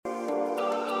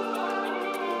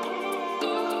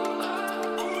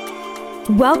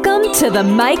Welcome to the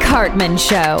Mike Hartman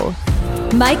Show.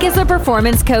 Mike is a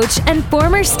performance coach and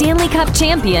former Stanley Cup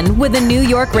champion with the New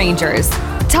York Rangers.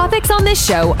 Topics on this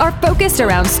show are focused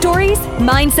around stories,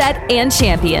 mindset, and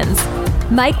champions.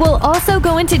 Mike will also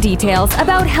go into details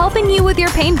about helping you with your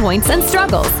pain points and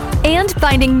struggles and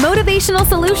finding motivational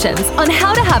solutions on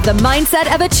how to have the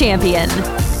mindset of a champion.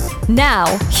 Now,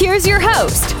 here's your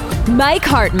host, Mike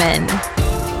Hartman.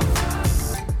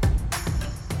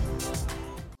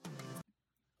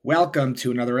 Welcome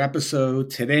to another episode.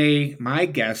 Today, my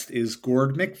guest is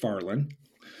Gord MacFarlane,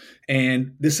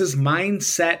 and this is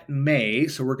Mindset May.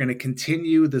 So we're going to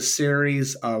continue the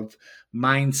series of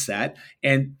mindset.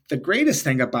 And the greatest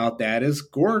thing about that is,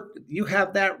 Gord, you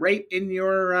have that right in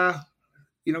your,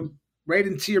 right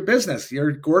into your business.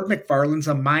 Gord MacFarlane's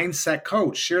a mindset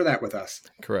coach. Share that with us.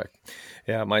 Correct.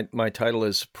 Yeah, my title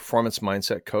is Performance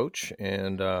Mindset Coach,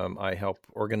 and I help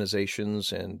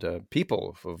organizations and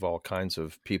people of all kinds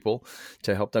of people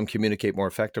to help them communicate more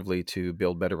effectively, to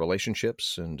build better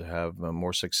relationships, and to have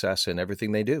more success in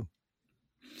everything they do.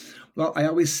 Well, I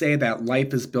always say that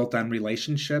life is built on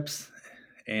relationships,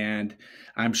 and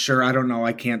I'm sure, I don't know,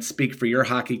 I can't speak for your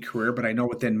hockey career, but I know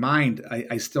within mine,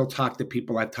 I still talk to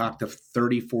people I've talked to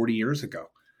 30, 40 years ago.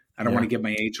 I don't want to give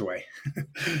my age away.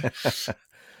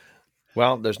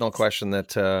 Well, there's no question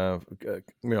that,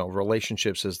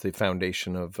 relationships is the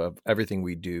foundation of everything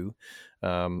we do.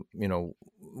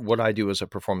 What I do as a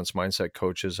performance mindset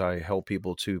coach is I help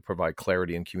people to provide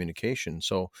clarity in communication.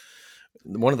 So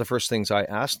one of the first things I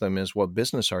ask them is, what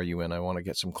business are you in? I want to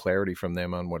get some clarity from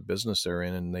them on what business they're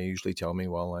in. And they usually tell me,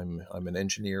 well, I'm in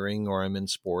engineering, or I'm in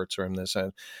sports, or I'm this.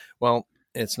 Well,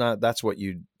 it's not, that's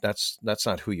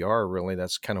not who you are, really.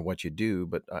 That's kind of what you do.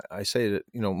 But I say that,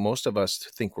 most of us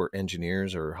think we're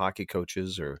engineers or hockey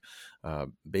coaches or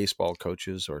baseball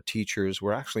coaches or teachers.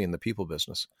 We're actually in the people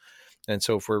business. And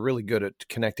so if we're really good at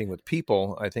connecting with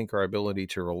people, I think our ability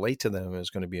to relate to them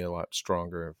is going to be a lot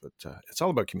stronger. But it's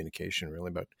all about communication, really,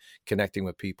 about connecting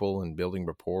with people and building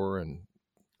rapport and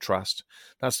trust.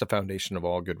 That's the foundation of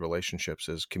all good relationships,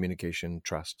 is communication,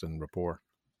 trust, and rapport.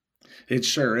 It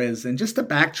sure is. And just to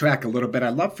backtrack a little bit,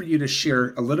 I'd love for you to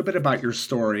share a little bit about your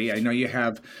story. I know you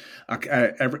have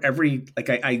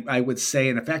I would say,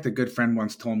 and in fact, a good friend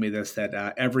once told me this,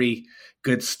 that every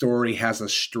good story has a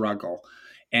struggle.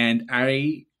 And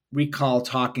I recall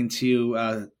talking to you,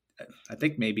 I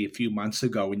think maybe a few months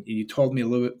ago, and you told me a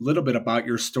little bit about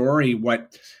your story,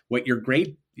 what your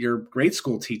grade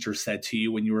school teacher said to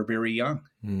you when you were very young.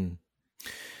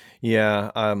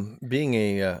 Yeah, being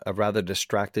a rather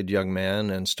distracted young man,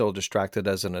 and still distracted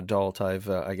as an adult, I've,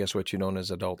 I guess what you know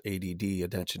as adult ADD,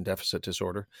 attention deficit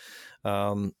disorder.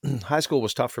 High school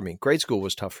was tough for me. Grade school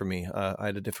was tough for me. I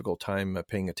had a difficult time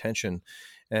paying attention.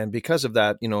 And because of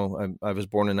that, I was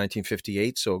born in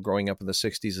 1958. So growing up in the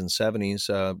 60s and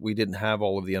 70s, we didn't have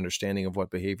all of the understanding of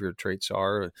what behavior traits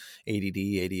are, ADD,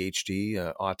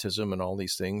 ADHD, autism, and all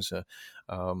these things.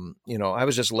 I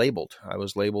was just labeled. I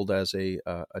was labeled as a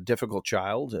difficult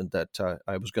child, and that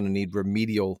I was going to need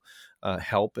remedial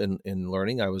help in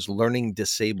learning. I was learning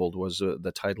disabled was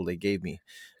the title they gave me.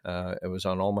 It was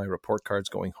on all my report cards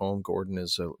going home. Gordon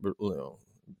is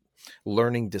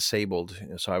learning disabled.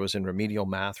 So I was in remedial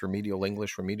math, remedial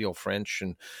English, remedial French,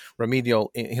 and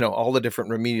remedial, all the different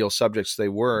remedial subjects they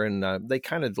were. And they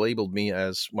kind of labeled me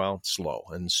as, well, slow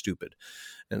and stupid.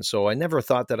 And so I never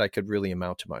thought that I could really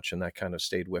amount to much. And that kind of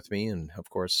stayed with me. And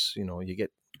of course, you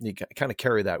kind of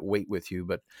carry that weight with you.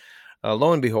 But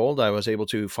lo and behold, I was able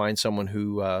to find someone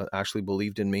who actually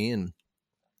believed in me and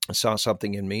saw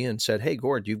something in me and said, "Hey,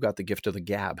 Gord, you've got the gift of the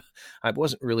gab." I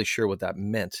wasn't really sure what that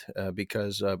meant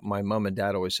because my mom and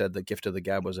dad always said the gift of the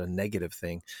gab was a negative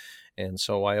thing. And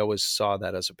so I always saw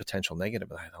that as a potential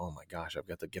negative. I thought, oh my gosh, I've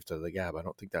got the gift of the gab. I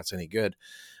don't think that's any good.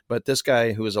 But this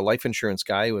guy, who was a life insurance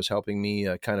guy, who was helping me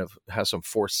kind of have some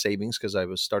forced savings because I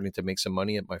was starting to make some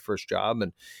money at my first job.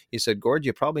 And he said, "Gord,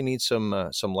 you probably need some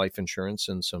life insurance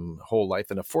and some whole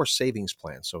life and a forced savings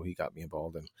plan." So he got me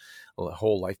involved in a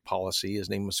whole life policy. His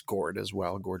name was Gord as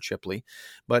well, Gord Shipley.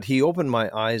 But he opened my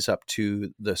eyes up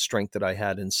to the strength that I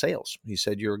had in sales. He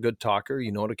said, "You're a good talker.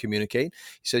 You know how to communicate."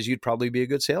 He says, "You'd probably be a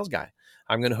good sales guy.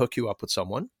 I'm going to hook you up with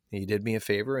someone." He did me a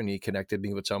favor and he connected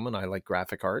me with someone. I like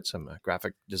graphic arts. I'm a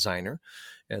graphic designer.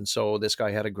 And so this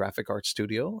guy had a graphic art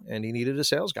studio and he needed a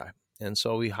sales guy. And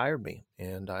so he hired me.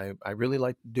 And I really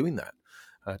liked doing that.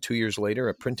 2 years later,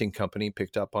 a printing company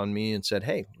picked up on me and said,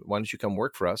 "Hey, why don't you come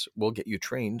work for us? We'll get you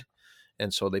trained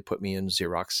And so they put me in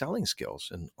Xerox selling skills.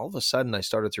 And all of a sudden I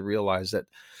started to realize that,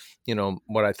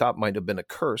 what I thought might have been a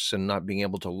curse and not being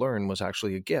able to learn was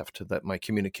actually a gift, that my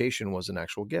communication was an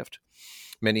actual gift.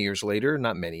 Many years later,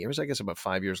 not many years, I guess about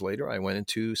 5 years later, I went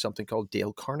into something called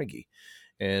Dale Carnegie.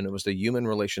 And it was the human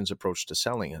relations approach to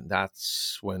selling. And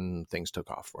that's when things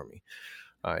took off for me.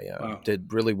 I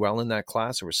did really well in that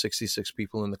class. There were 66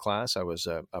 people in the class. I was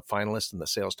a finalist in the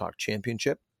Sales Talk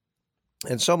Championship.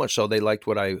 And so much so they liked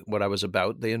what I was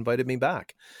about. They invited me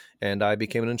back, and I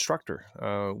became an instructor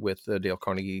with the Dale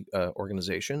Carnegie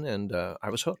organization, and I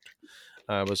was hooked.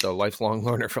 I was a lifelong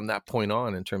learner from that point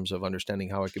on in terms of understanding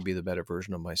how I could be the better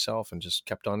version of myself, and just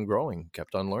kept on growing,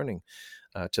 kept on learning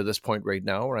to this point right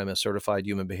now where I'm a certified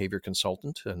human behavior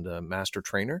consultant and a master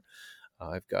trainer.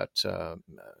 I've got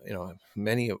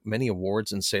many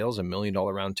awards in sales, $1 million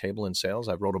round table in sales.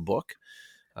 I wrote a book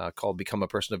called Become a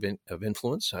Person of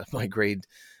Influence. My grade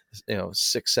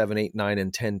 6, 7, 8, 9,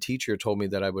 and 10 teacher told me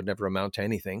that I would never amount to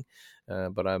anything,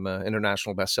 but I'm an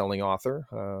international best-selling author.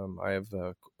 I have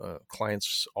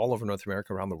clients all over North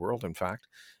America, around the world, in fact,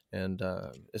 and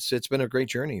it's been a great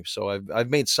journey. So I've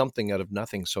made something out of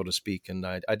nothing, so to speak, and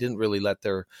I didn't really let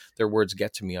their words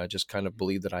get to me. I just kind of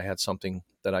believed that I had something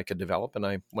that I could develop, and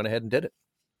I went ahead and did it.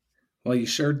 Well, you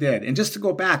sure did. And just to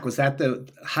go back, was that the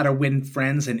How to Win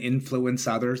Friends and Influence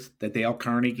Others, the Dale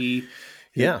Carnegie?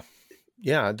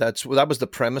 Yeah, that was the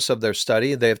premise of their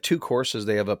study. They have two courses.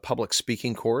 They have a public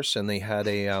speaking course, and they had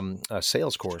a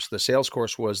sales course. The sales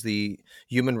course was the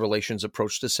human relations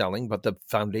approach to selling, but the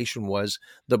foundation was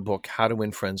the book, How to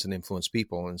Win Friends and Influence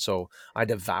People. And so I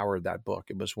devoured that book.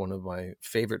 It was one of my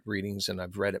favorite readings, and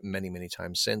I've read it many, many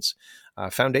times since.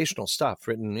 Foundational stuff,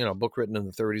 book written in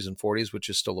the 30s and 40s, which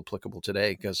is still applicable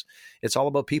today because it's all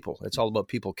about people. It's all about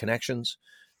people connections,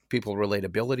 people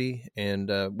relatability, and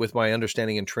with my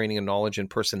understanding and training and knowledge and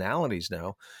personalities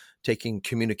now, taking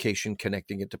communication,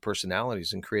 connecting it to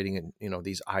personalities, and creating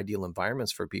these ideal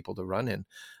environments for people to run in.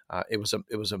 It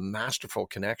was a masterful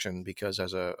connection because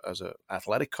as a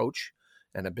athletic coach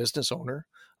and a business owner,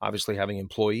 obviously having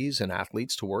employees and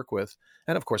athletes to work with,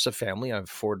 and of course a family. I have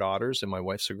 4 daughters, and my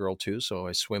wife's a girl too, so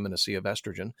I swim in a sea of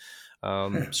estrogen.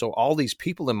 So all these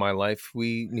people in my life,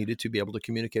 we needed to be able to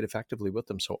communicate effectively with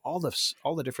them. So all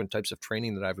the different types of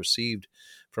training that I've received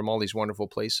from all these wonderful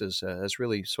places has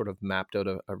really sort of mapped out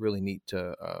a really neat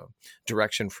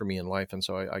direction for me in life, and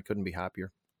so I couldn't be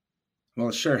happier. Well,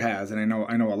 it sure has. And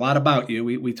I know a lot about you.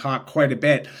 We talk quite a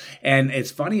bit. And it's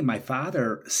funny, my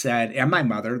father said, and my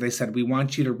mother, they said, we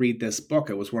want you to read this book.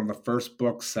 It was one of the first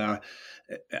books,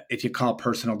 if you call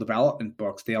personal development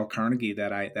books, Dale Carnegie,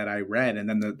 that I read. And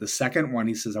then the second one,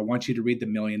 he says, I want you to read The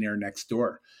Millionaire Next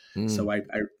Door. So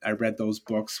I read those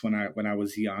books when I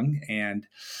was young, and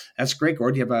that's great,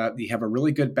 Gord. You have a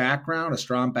really good background, a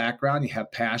strong background. You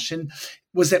have passion.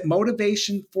 Was it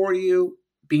motivation for you,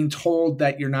 being told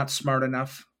that you're not smart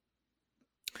enough?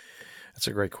 That's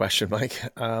a great question, Mike.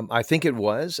 I think it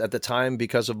was at the time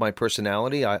because of my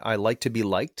personality. I like to be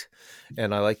liked,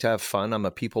 and I like to have fun. I'm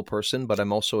a people person, but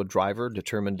I'm also a driver,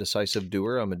 determined, decisive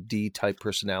doer. I'm a D-type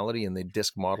personality in the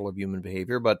DISC model of human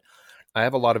behavior, but I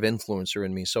have a lot of influencer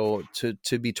in me. So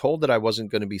to be told that I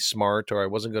wasn't going to be smart or I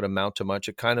wasn't going to amount to much,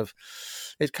 it kind of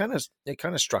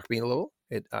struck me a little.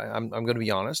 I'm going to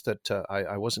be honest that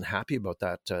I wasn't happy about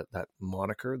that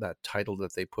moniker, that title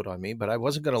that they put on me, but I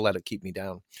wasn't going to let it keep me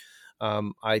down.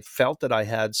 I felt that I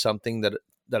had something that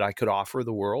I could offer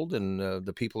the world and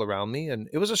the people around me, and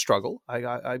it was a struggle.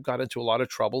 I got into a lot of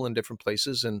trouble in different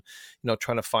places, and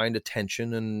trying to find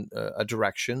attention and a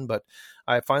direction. But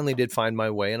I finally did find my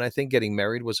way, and I think getting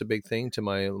married was a big thing to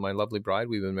my lovely bride.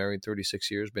 We've been married 36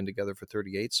 years, been together for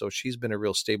 38, so she's been a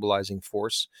real stabilizing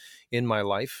force in my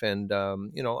life. And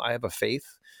I have a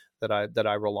faith that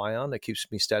I rely on that keeps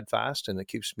me steadfast and it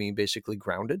keeps me basically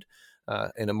grounded.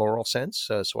 In a moral sense,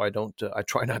 so I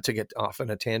try not to get off on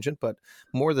a tangent. But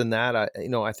more than that,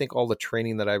 I think all the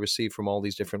training that I received from all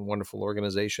these different wonderful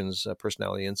organizations,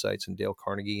 Personality Insights and Dale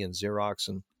Carnegie and Xerox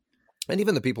and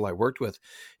even the people I worked with,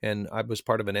 and I was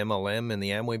part of an MLM in the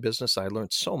Amway business. I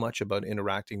learned so much about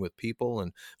interacting with people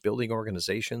and building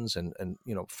organizations and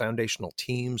foundational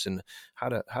teams and how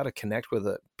to connect with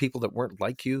people that weren't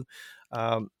like you.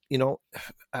 I'm an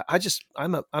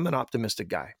optimistic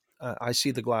guy. I see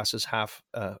the glass as half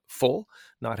full,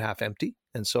 not half empty.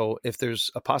 And so if there's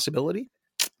a possibility,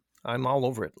 I'm all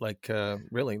over it. Like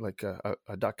really, like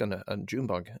a duck and a June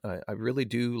bug. I really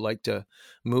do like to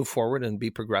move forward and be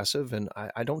progressive, and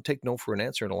I don't take no for an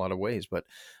answer in a lot of ways. But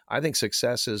I think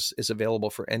success is available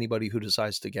for anybody who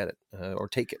decides to get it or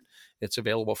take it. It's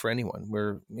available for anyone.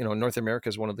 North America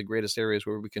is one of the greatest areas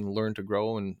where we can learn to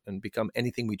grow and become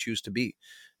anything we choose to be.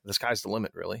 The sky's the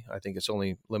limit, really. I think it's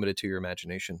only limited to your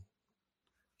imagination.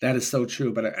 That is so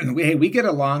true. But we get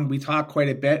along. We talk quite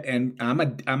a bit, and I'm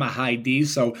a high D.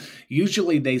 So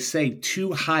usually they say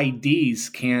two high Ds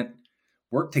can't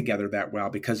work together that well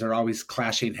because they're always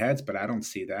clashing heads. But I don't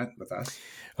see that with us.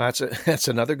 That's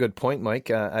another good point, Mike.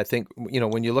 I think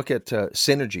when you look at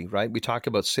synergy, right? We talk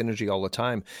about synergy all the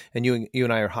time, and you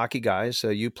and I are hockey guys.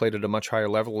 You played at a much higher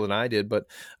level than I did, but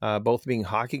both being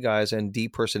hockey guys and D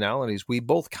personalities, we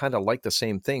both kind of like the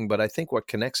same thing. But I think what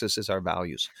connects us is our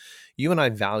values. You and I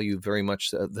value very much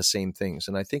the same things,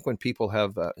 and I think when people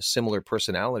have similar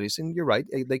personalities, and you're right,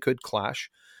 they could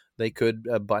clash, they could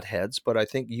butt heads, but I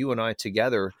think you and I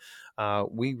together.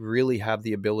 We really have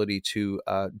the ability to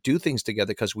do things together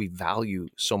because we value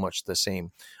so much the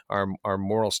same. Our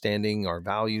moral standing, our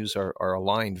values are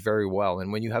aligned very well.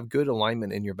 And when you have good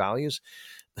alignment in your values,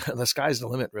 the sky's the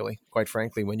limit, really, quite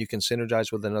frankly. When you can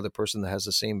synergize with another person that has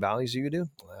the same values you do,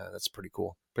 that's pretty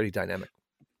cool, pretty dynamic.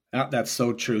 That's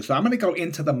so true. So I'm going to go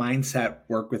into the mindset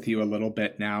work with you a little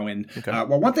bit now. And okay.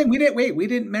 One thing we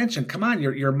didn't mention. Come on,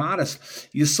 you're modest.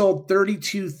 You sold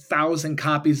 32,000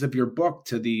 copies of your book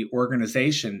to the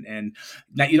organization, and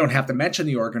now you don't have to mention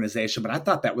the organization. But I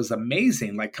thought that was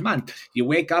amazing. Like, come on, you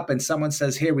wake up and someone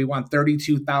says, "Here, we want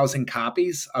 32,000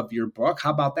 copies of your book."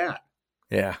 How about that?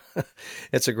 Yeah,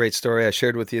 it's a great story. I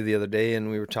shared with you the other day, and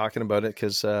we were talking about it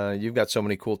because you've got so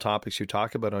many cool topics you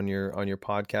talk about on your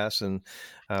podcast, and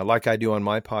like I do on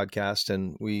my podcast.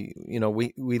 And we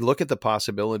look at the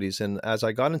possibilities. And as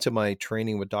I got into my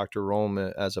training with Dr. Rome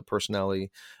as a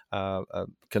personality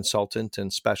consultant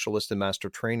and specialist and master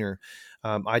trainer,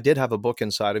 I did have a book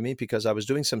inside of me because I was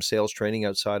doing some sales training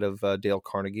outside of Dale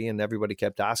Carnegie, and everybody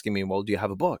kept asking me, "Well, do you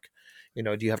have a book?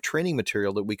 Do you have training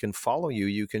material that we can follow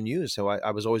you can use?" So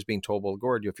I was always being told, well,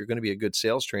 Gord, if you're going to be a good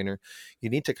sales trainer, you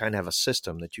need to kind of have a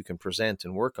system that you can present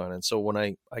and work on. And so when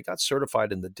I got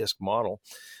certified in the DISC model,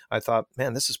 I thought,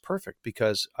 man, this is perfect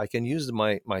because I can use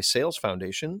my sales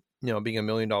foundation, being $1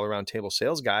 million round table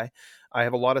sales guy. I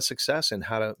have a lot of success in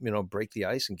how to, break the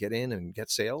ice and get in and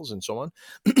get sales and so on.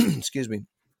 Excuse me.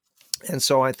 And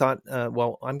so I thought,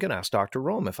 well, I'm going to ask Dr.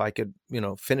 Rome if I could,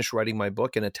 finish writing my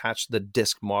book and attach the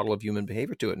DISC model of human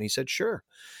behavior to it. And he said, sure.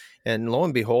 And lo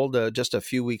and behold, just a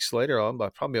few weeks later,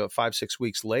 probably about 5-6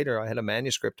 weeks later, I had a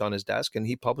manuscript on his desk and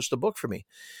he published a book for me.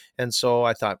 And so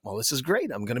I thought, well, this is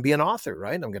great. I'm going to be an author,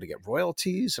 right? I'm going to get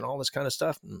royalties and all this kind of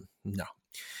stuff. No.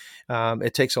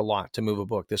 It takes a lot to move a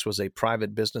book. This was a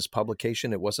private business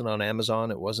publication. It wasn't on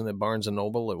Amazon. It wasn't at Barnes &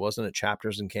 Noble. It wasn't at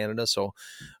Chapters in Canada. So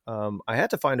I had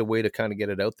to find a way to kind of get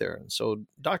it out there. And so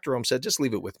Dr. Rome said, just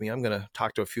leave it with me. I'm going to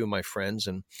talk to a few of my friends.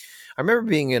 And I remember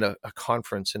being in a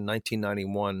conference in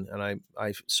 1991, and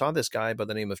I saw this guy by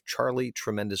the name of Charlie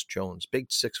Tremendous Jones, big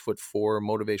 6'4"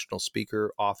 motivational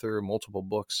speaker, author, multiple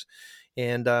books.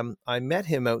 And I met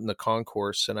him out in the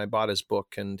concourse, and I bought his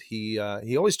book. And he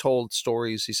always told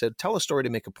stories. He said, "Tell a story to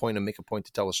make a point, and make a point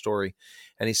to tell a story."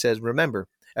 And he says, "Remember,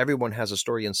 everyone has a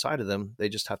story inside of them. They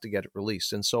just have to get it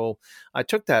released." And so I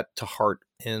took that to heart.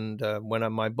 And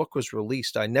when my book was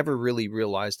released, I never really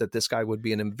realized that this guy would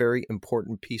be a very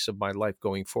important piece of my life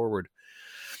going forward.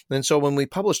 And so when we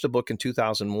published a book in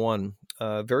 2001,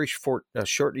 4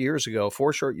 short years ago,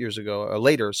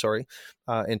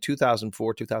 in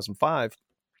 2004, 2005,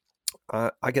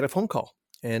 I get a phone call,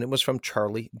 and it was from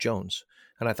Charlie Jones.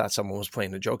 And I thought someone was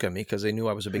playing a joke on me because they knew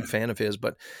I was a big fan of his.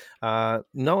 But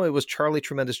no, it was Charlie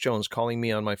Tremendous Jones calling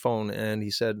me on my phone. And he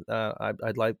said,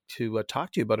 I'd like to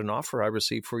talk to you about an offer I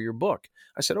received for your book.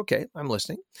 I said, okay, I'm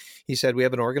listening. He said, we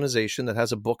have an organization that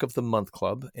has a Book of the Month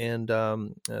club, and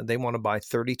they want to buy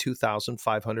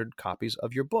 32,500 copies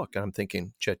of your book. And I'm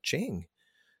thinking, cha-ching,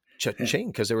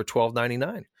 because they were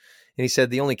 $12.99. And he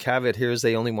said, the only caveat here is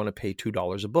they only want to pay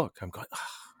 $2 a book. I'm going,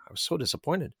 I was so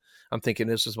disappointed. I'm thinking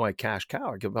this is my cash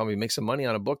cow. I could probably make some money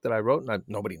on a book that I wrote, and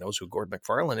nobody knows who Gord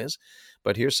MacFarlane is.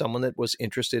 But here's someone that was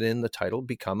interested in the title,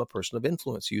 Become a Person of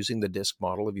Influence, using the DISC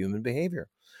model of human behavior,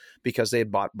 because they had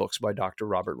bought books by Dr.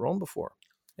 Robert Rome before.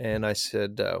 And I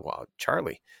said, well,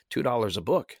 Charlie, $2 a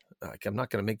book. I'm not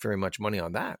going to make very much money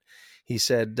on that. He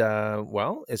said,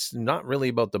 well, it's not really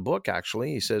about the book,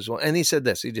 actually. He says, well, and he said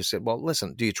this. He just said, well,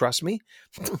 listen, do you trust me?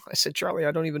 I said, Charlie,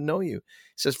 I don't even know you.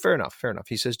 He says, fair enough.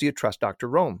 He says, do you trust Dr.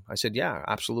 Rome? I said, yeah,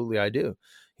 absolutely, I do.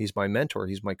 He's my mentor.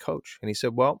 He's my coach. And he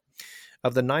said, well,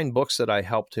 of the 9 books that I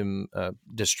helped him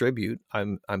distribute,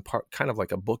 I'm kind of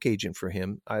like a book agent for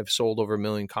him. I've sold over 1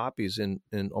 million copies in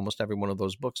almost every one of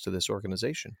those books to this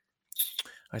organization.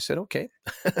 I said, okay,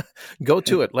 go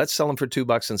to it. Let's sell them for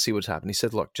 $2 and see what's happened. He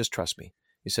said, look, just trust me.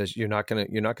 He says, you're not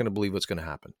gonna believe what's gonna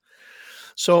happen.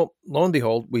 So lo and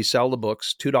behold, we sell the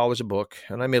books, $2 a book,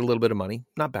 and I made a little bit of money.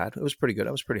 Not bad. It was pretty good.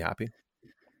 I was pretty happy.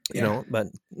 But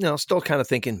still kind of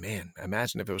thinking, man,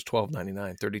 imagine if it was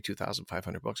 $12.99,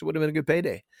 $32,500. It would have been a good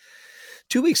payday.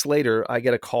 2 weeks later, I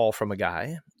get a call from a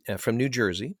guy from New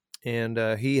Jersey, and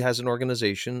he has an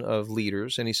organization of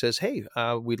leaders, and he says, hey,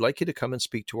 we'd like you to come and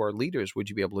speak to our leaders. Would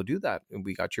you be able to do that? And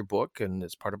we got your book, and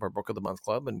it's part of our Book of the Month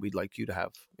Club, and we'd like you to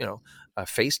have, a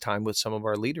FaceTime with some of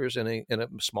our leaders in a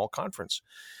small conference.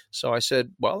 So I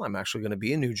said, well, I'm actually going to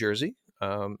be in New Jersey.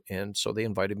 And so they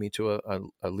invited me to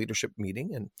a leadership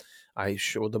meeting, and I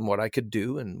showed them what I could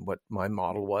do and what my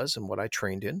model was and what I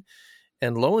trained in.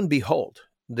 And lo and behold,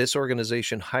 this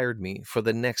organization hired me for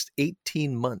the next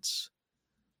 18 months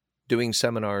doing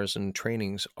seminars and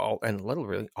trainings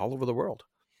literally all over the world.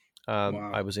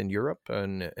 Wow. I was in Europe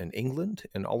and England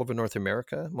and all over North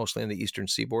America, mostly on the Eastern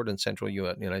Seaboard and Central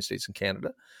United States and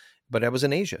Canada. But I was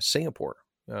in Asia, Singapore.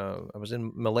 I was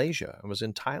in Malaysia. I was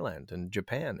in Thailand and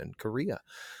Japan and Korea.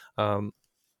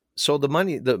 So the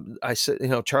money, I said,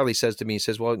 Charlie says to me, he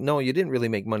says, well, no, you didn't really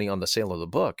make money on the sale of the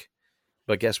book.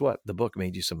 But guess what? The book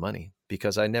made you some money,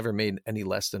 because I never made any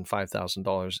less than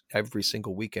 $5,000 every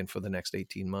single weekend for the next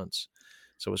 18 months.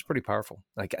 So it was pretty powerful.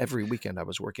 Like every weekend I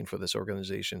was working for this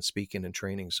organization, speaking and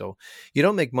training. So you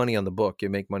don't make money on the book,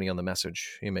 you make money on the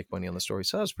message, you make money on the story.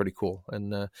 So that was pretty cool.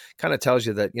 And kind of tells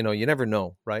you that, you never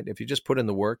know, right? If you just put in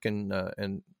the work and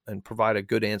provide a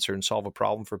good answer and solve a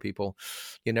problem for people,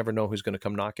 you never know who's going to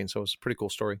come knocking. So it's a pretty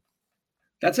cool story.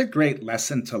 That's a great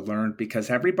lesson to learn,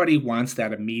 because everybody wants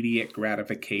that immediate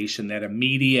gratification, that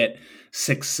immediate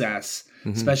success,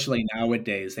 especially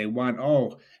nowadays. They want,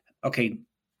 okay,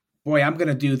 boy, I'm going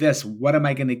to do this. What am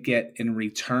I going to get in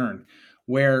return?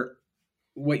 Where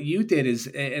what you did is,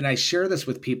 and I share this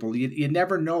with people, you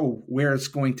never know where it's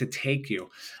going to take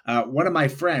you. One of my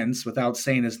friends, without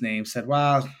saying his name, said,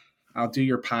 well, I'll do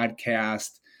your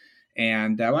podcast.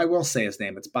 And I will say his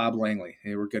name. It's Bob Langley.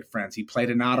 They were good friends. He played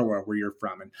in Ottawa, where you're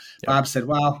from. And Bob said,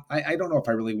 well, I don't know if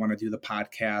I really want to do the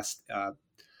podcast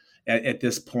at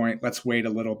this point. Let's wait a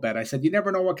little bit. I said, you never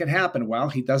know what can happen. Well,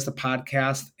 he does the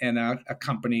podcast, and a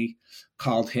company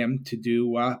called him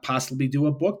to possibly do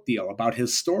a book deal about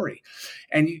his story.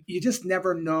 And you just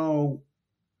never know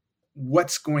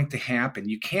what's going to happen.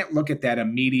 You can't look at that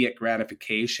immediate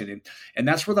gratification. And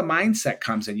that's where the mindset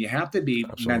comes in. You have to be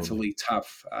mentally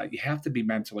tough.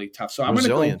 So I'm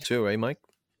resilient too, eh, Mike?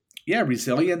 Yeah,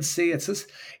 resiliency.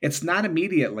 It's not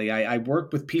immediately. I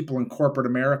work with people in corporate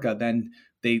America, then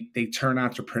they turn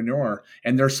entrepreneur,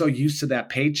 and they're so used to that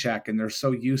paycheck, and they're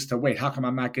so used to, wait, how come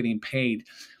I'm not getting paid?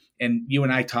 And you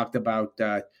and I talked about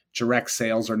direct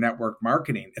sales or network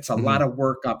marketing. It's a lot of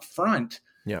work up front.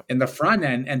 Yeah. In the front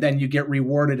end, and then you get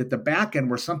rewarded at the back end,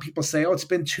 where some people say, it's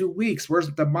been 2 weeks. Where's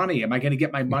the money? Am I going to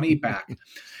get my money back?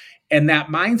 And that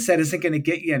mindset isn't going to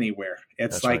get you anywhere.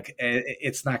 It's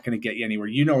it's not going to get you anywhere,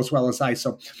 as well as I.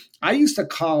 So I used to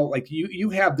call, like you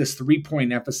have this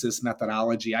 3-point emphasis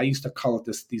methodology. I used to call it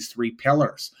these 3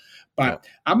 pillars. But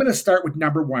I'm going to start with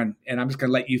number 1, and I'm just going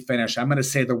to let you finish. I'm going to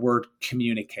say the word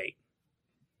communicate.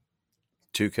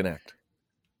 To connect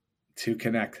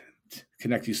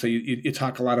you. So you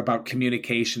talk a lot about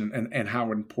communication and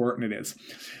how important it is.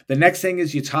 The next thing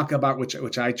is you talk about,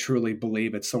 which I truly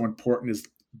believe it's so important, is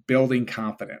building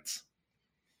confidence.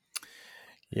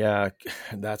 Yeah,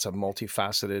 that's a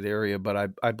multifaceted area,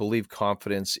 but I believe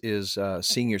confidence is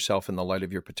seeing yourself in the light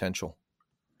of your potential.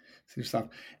 See yourself.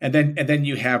 And then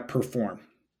you have perform.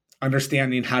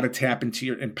 Understanding how to tap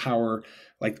into empower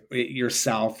like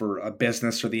yourself or a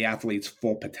business or the athlete's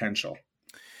full potential.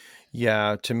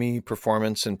 Yeah, to me,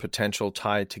 performance and potential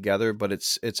tie together, but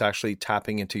it's actually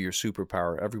tapping into your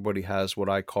superpower. Everybody has what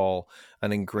I call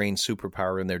an ingrained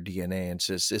superpower in their DNA, and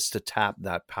it's to tap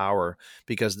that power,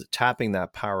 because tapping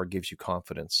that power gives you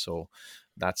confidence. So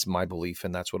that's my belief,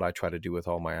 and that's what I try to do with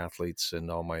all my athletes and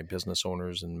all my business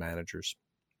owners and managers.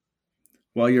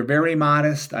 Well, you're very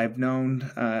modest. I've known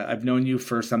you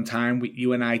for some time.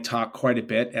 You and I talk quite a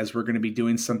bit, as we're going to be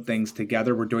doing some things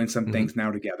together. We're doing some things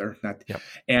now together.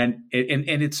 And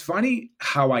it's funny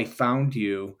how I found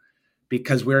you,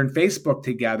 because we're in Facebook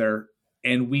together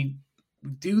and we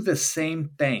do the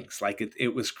same things. Like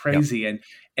it was crazy. And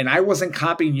I wasn't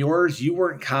copying yours. You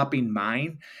weren't copying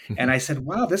mine. And I said,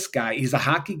 wow, this guy, he's a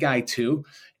hockey guy too.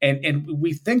 And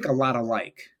we think a lot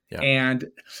alike. Yeah. And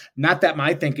not that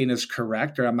my thinking is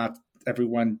correct, or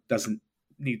everyone doesn't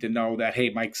need to know that, hey,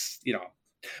 Mike's,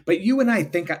 but you and I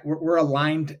think we're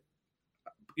aligned.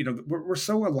 We're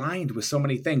so aligned with so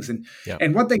many things. And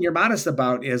one thing you're modest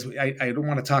about is I don't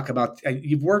want to talk about,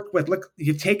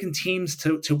 you've taken teams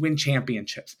to win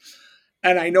championships.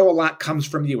 And I know a lot comes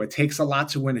from you. It takes a lot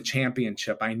to win a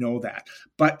championship. I know that.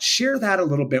 But share that a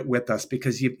little bit with us,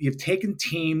 because you've taken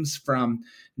teams from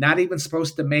not even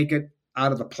supposed to make it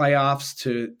out of the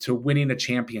playoffs to winning a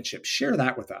championship. Share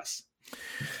that with us.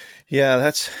 Yeah,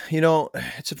 that's,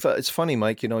 it's funny,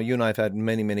 Mike. You and I have had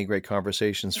many, many great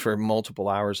conversations for multiple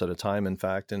hours at a time, in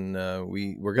fact, and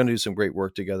we're going to do some great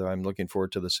work together. I'm looking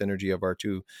forward to the synergy of our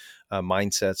two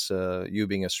mindsets, you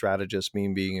being a strategist, me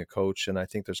being a coach, and I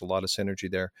think there's a lot of synergy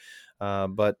there.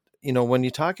 But when you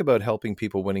talk about helping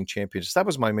people winning championships, that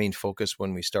was my main focus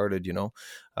when we started.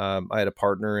 I had a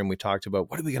partner and we talked about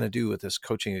what are we going to do with this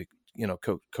coaching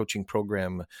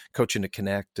program, Coaching to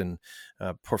Connect, and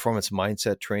performance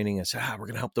mindset training. I said, we're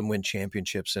going to help them win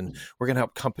championships, and we're going to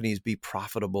help companies be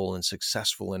profitable and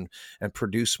successful and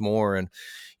produce more. And,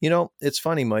 it's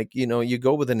funny, Mike, you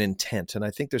go with an intent. And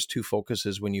I think there's two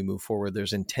focuses when you move forward.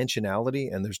 There's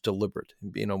intentionality and there's deliberate.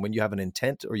 When you have an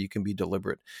intent, or you can be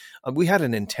deliberate. We had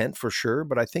an intent for sure,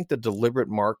 but I think the deliberate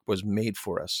mark was made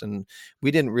for us. And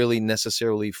we didn't really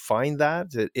necessarily find that.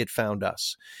 It found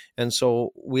us. And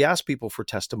so we asked people for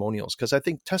testimonials, because I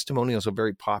think testimonials are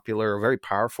very popular, very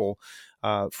powerful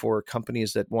for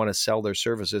companies that want to sell their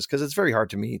services, because it's very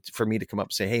hard for me to come up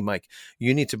and say, hey, Mike,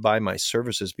 you need to buy my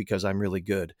services because I'm really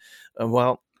good.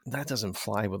 Well, that doesn't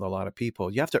fly with a lot of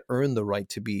people. You have to earn the right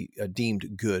to be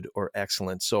deemed good or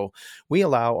excellent. So we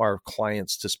allow our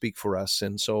clients to speak for us.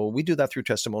 And so we do that through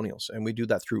testimonials, and we do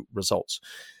that through results.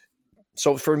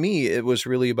 So for me, it was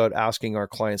really about asking our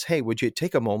clients, hey, would you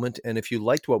take a moment? And if you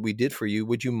liked what we did for you,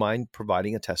 would you mind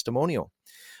providing a testimonial?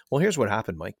 Well, here's what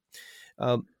happened, Mike.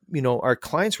 Our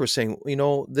clients were saying,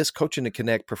 this Coaching to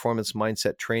Connect performance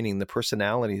mindset training, the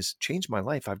personalities changed my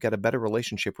life. I've got a better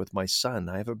relationship with my son.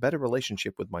 I have a better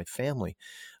relationship with my family.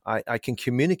 I can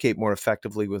communicate more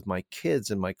effectively with my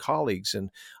kids and my colleagues. And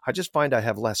I just find I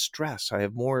have less stress. I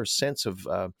have more sense of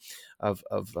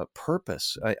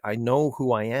purpose. I know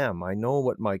who I am. I know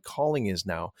what my calling is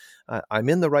now. I'm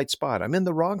in the right spot. I'm in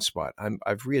the wrong spot.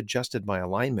 I've readjusted my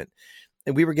alignment.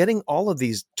 And we were getting all of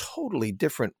these totally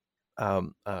different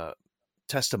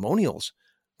testimonials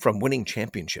from winning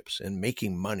championships and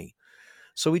making money.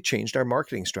 So we changed our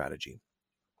marketing strategy.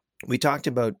 We talked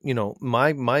about,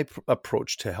 my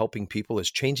approach to helping people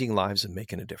is changing lives and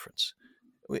making a difference.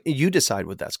 You decide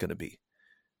what that's going to be.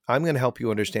 I'm going to help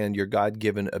you understand your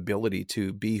God-given ability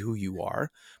to be who you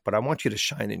are, but I want you to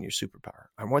shine in your superpower.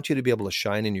 I want you to be able to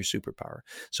shine in your superpower.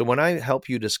 So when I help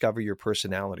you discover your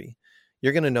personality,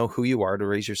 you're going to know who you are to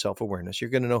raise your self-awareness. You're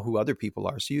going to know who other people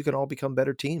are, so you can all become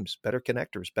better teams, better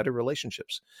connectors, better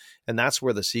relationships. And that's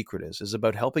where the secret is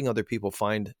about helping other people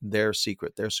find their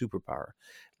secret, their superpower.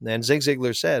 And Zig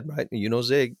Ziglar said, right,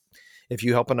 Zig, if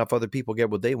you help enough other people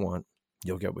get what they want,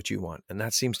 you'll get what you want. And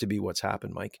that seems to be what's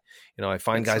happened, Mike. I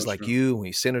find that's guys so like you,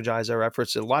 we synergize our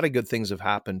efforts. A lot of good things have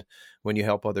happened when you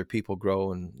help other people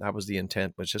grow. And that was the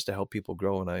intent, was just to help people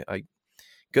grow. And I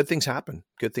good things happen.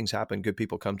 Good things happen. Good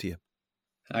people come to you.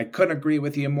 I couldn't agree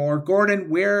with you more. Gordon,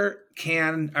 where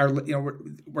can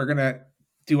we're going to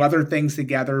do other things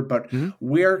together, but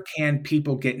where can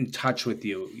people get in touch with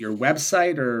you? Your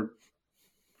website or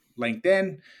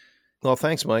LinkedIn? Well,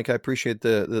 thanks, Mike. I appreciate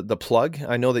the plug.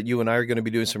 I know that you and I are going to be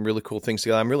doing some really cool things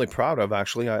together. I'm really proud of,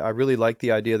 actually. I really like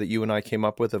the idea that you and I came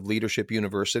up with of Leadership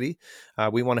University.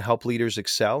 We want to help leaders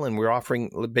excel, and we're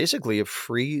offering basically a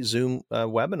free Zoom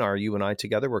webinar, you and I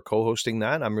together. We're co-hosting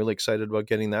that. I'm really excited about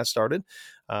getting that started.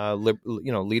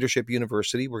 Leadership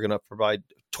University, we're going to provide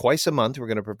twice a month. We're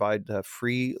going to provide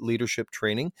free leadership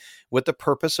training with the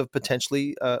purpose of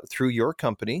potentially through your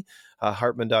company,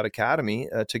 Hartman.Academy,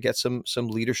 to get some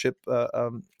leadership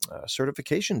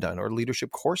certification done or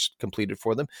leadership course completed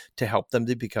for them to help them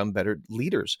to become better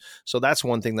leaders. So that's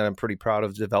one thing that I'm pretty proud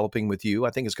of developing with you. I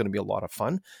think it's going to be a lot of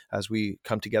fun as we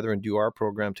come together and do our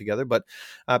program together. But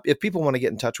if people want to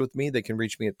get in touch with me, they can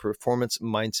reach me at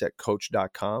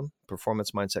performancemindsetcoach.com,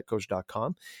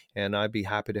 and I'd be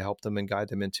happy to help them and guide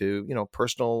them into,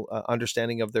 personal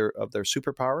understanding of their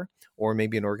superpower, or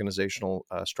maybe an organizational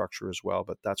structure as well.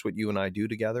 But that's what you and I do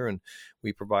together, and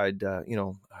we provide, a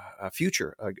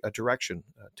future, a direction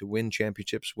to win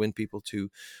championships, win people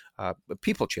to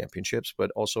people championships,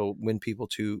 but also win people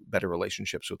to better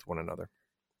relationships with one another.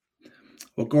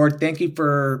 Well, Gord, thank you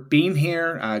for being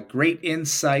here. Great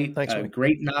insight, Thanks,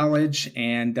 great knowledge,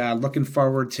 and looking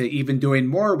forward to even doing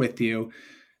more with you.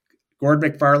 Gord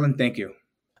MacFarlane, thank you.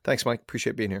 Thanks, Mike.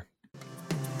 Appreciate being here.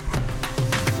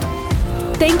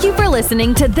 Thank you for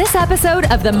listening to this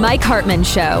episode of The Mike Hartman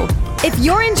Show. If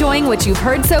you're enjoying what you've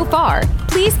heard so far,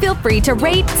 please feel free to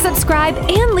rate, subscribe,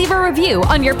 and leave a review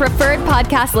on your preferred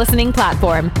podcast listening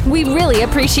platform. We really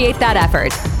appreciate that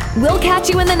effort. We'll catch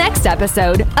you in the next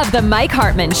episode of The Mike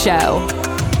Hartman Show.